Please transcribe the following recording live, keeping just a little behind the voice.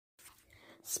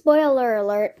Spoiler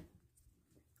alert.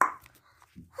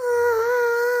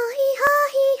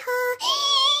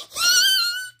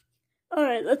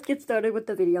 Alright, let's get started with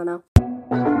the video now.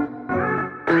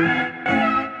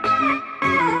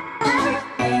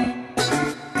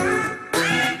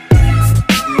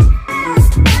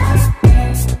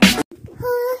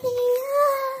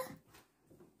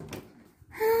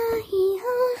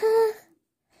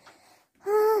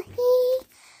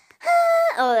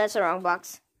 Oh, that's the wrong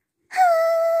box.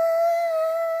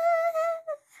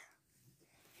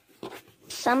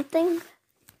 Something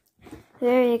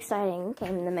very exciting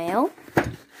came in the mail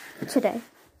today.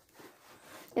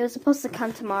 It was supposed to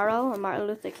come tomorrow on Martin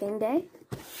Luther King Day,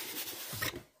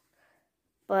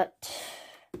 but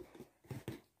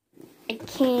it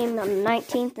came on the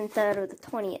 19th instead of the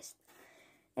 20th.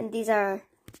 And these are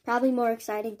probably more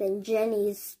exciting than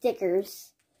Jenny's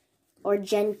stickers or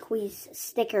Jen Quee's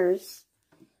stickers.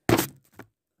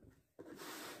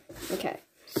 Okay,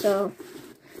 so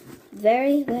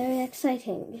very, very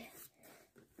exciting.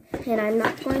 And I'm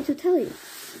not going to tell you.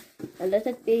 And let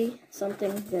it be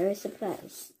something very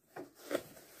surprise.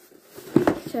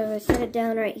 So I set it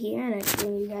down right here, and I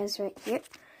bring you guys right here.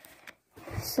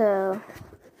 So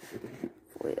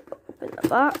we open the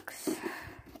box.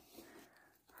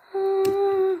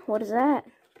 What is that?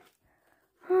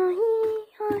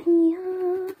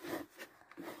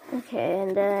 Okay,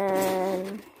 and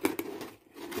then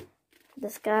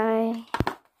this guy.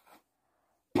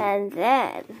 And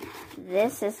then,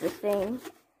 this is the thing.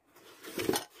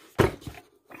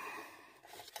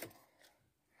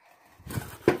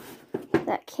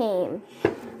 That came.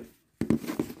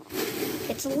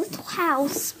 It's a little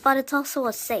house, but it's also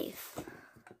a safe.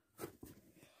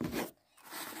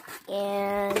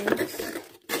 And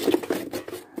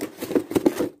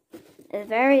it's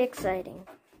very exciting.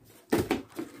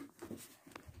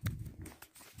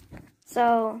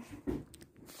 So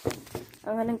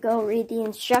I'm gonna go read the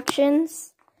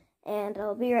instructions, and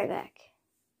I'll be right back.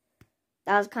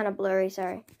 That was kind of blurry,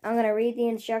 sorry. I'm gonna read the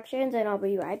instructions, and I'll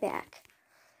be right back.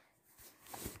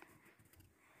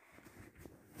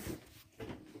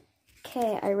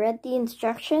 Okay, I read the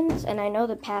instructions, and I know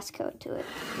the passcode to it.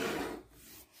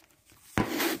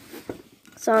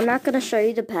 So I'm not gonna show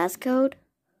you the passcode,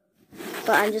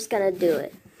 but I'm just gonna do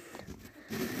it.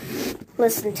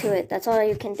 Listen to it, that's all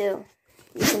you can do.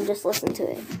 You can just listen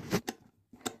to it.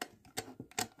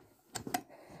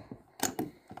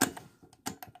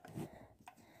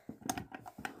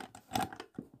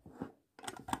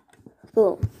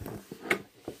 Boom.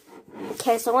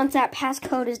 Okay, so once that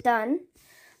passcode is done,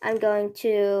 I'm going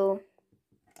to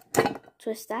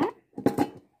twist that,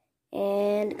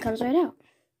 and it comes right out.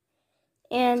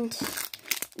 And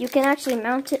you can actually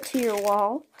mount it to your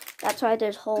wall. That's why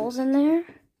there's holes in there,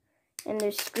 and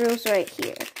there's screws right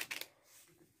here.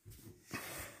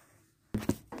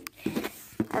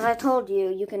 As I told you,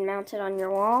 you can mount it on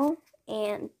your wall,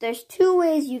 and there's two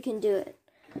ways you can do it.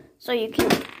 So you can,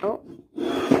 hold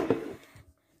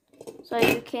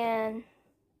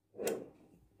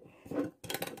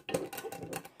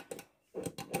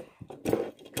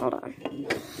on.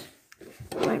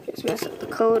 I might just mess up the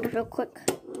code real quick.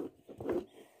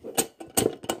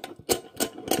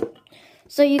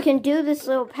 So you can do this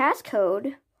little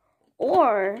passcode,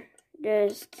 or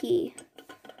there's key.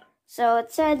 So it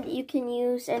said you can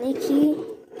use any key.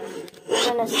 We're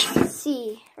gonna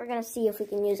see if we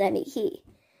can use any key.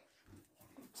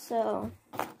 So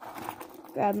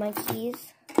grab my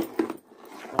keys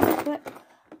real quick.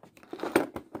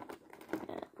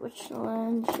 Which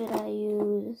one should I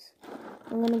use?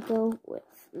 I'm gonna go with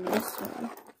this one.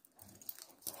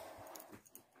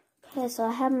 Okay, so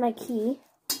I have my key.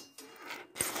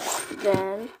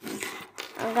 Then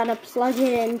I'm gonna plug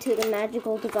it into the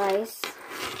magical device.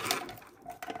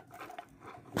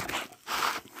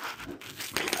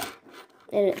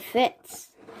 And it fits.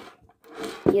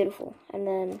 Beautiful. And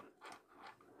then,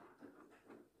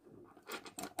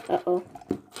 uh-oh.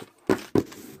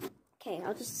 Okay,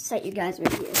 I'll just set you guys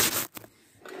right here.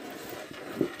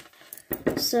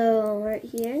 So, right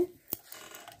here,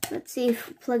 let's see if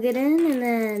we plug it in, and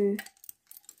then,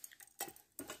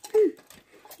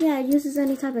 yeah, it uses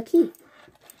any type of key.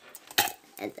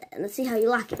 And then, let's see how you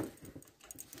lock it.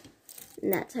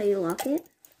 And that's how you lock it.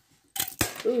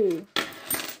 Ooh,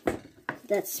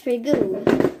 that's pretty good.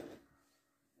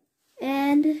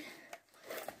 And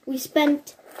we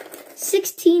spent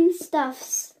 16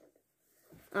 stuffs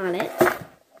on it.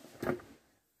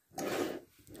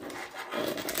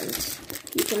 And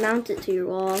you can mount it to your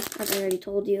wall, as I already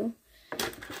told you.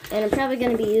 And I'm probably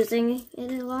going to be using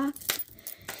it a lot.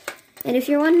 And if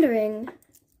you're wondering,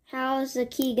 how is the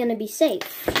key going to be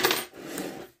safe?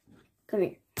 Come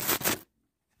here.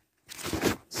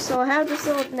 So I have this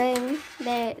little name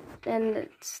that, and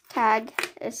it's tag.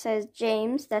 It says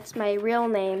James. That's my real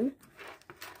name.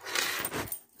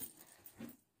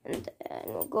 And then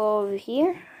we'll go over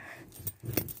here.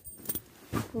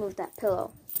 Move that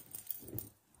pillow.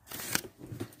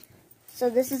 So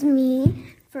this is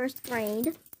me, first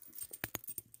grade.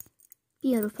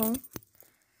 Beautiful.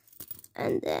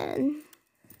 And then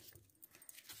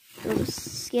we'll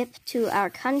skip to our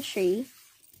country.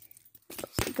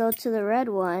 Go to the red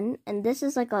one, and this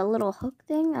is like a little hook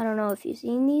thing. I don't know if you've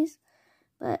seen these,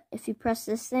 but if you press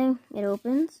this thing, it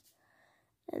opens.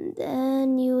 And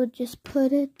then you would just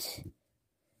put it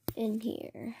in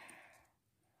here.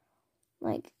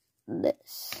 Like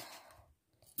this.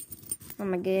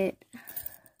 I'm gonna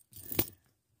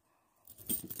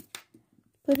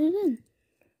put it in.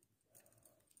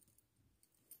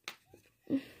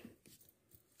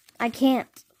 I can't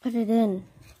put it in.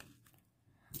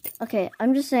 Okay,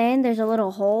 I'm just saying there's a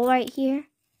little hole right here,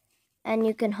 and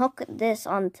you can hook this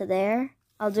onto there.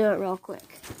 I'll do it real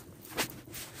quick.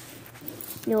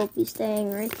 You'll be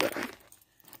staying right there.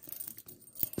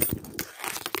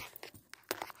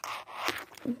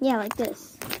 Yeah, like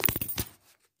this.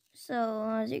 So,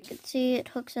 as you can see, it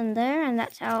hooks in there, and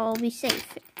that's how I'll be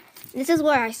safe. This is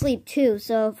where I sleep, too,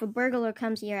 so if a burglar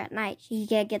comes here at night, he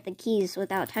can't get the keys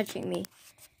without touching me.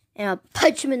 And I'll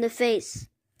punch him in the face.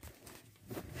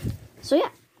 So, yeah.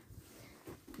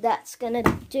 That's gonna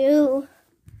do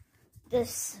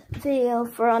this video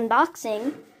for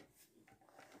unboxing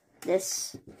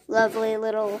this lovely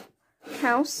little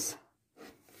house.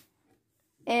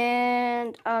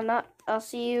 And I'll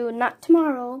see you not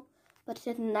tomorrow, but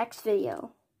in the next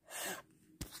video.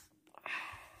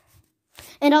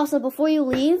 And also, before you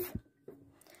leave,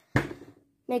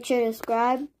 make sure to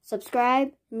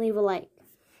subscribe, and leave a like.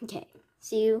 Okay,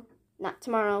 see you not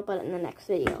tomorrow, but in the next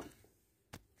video.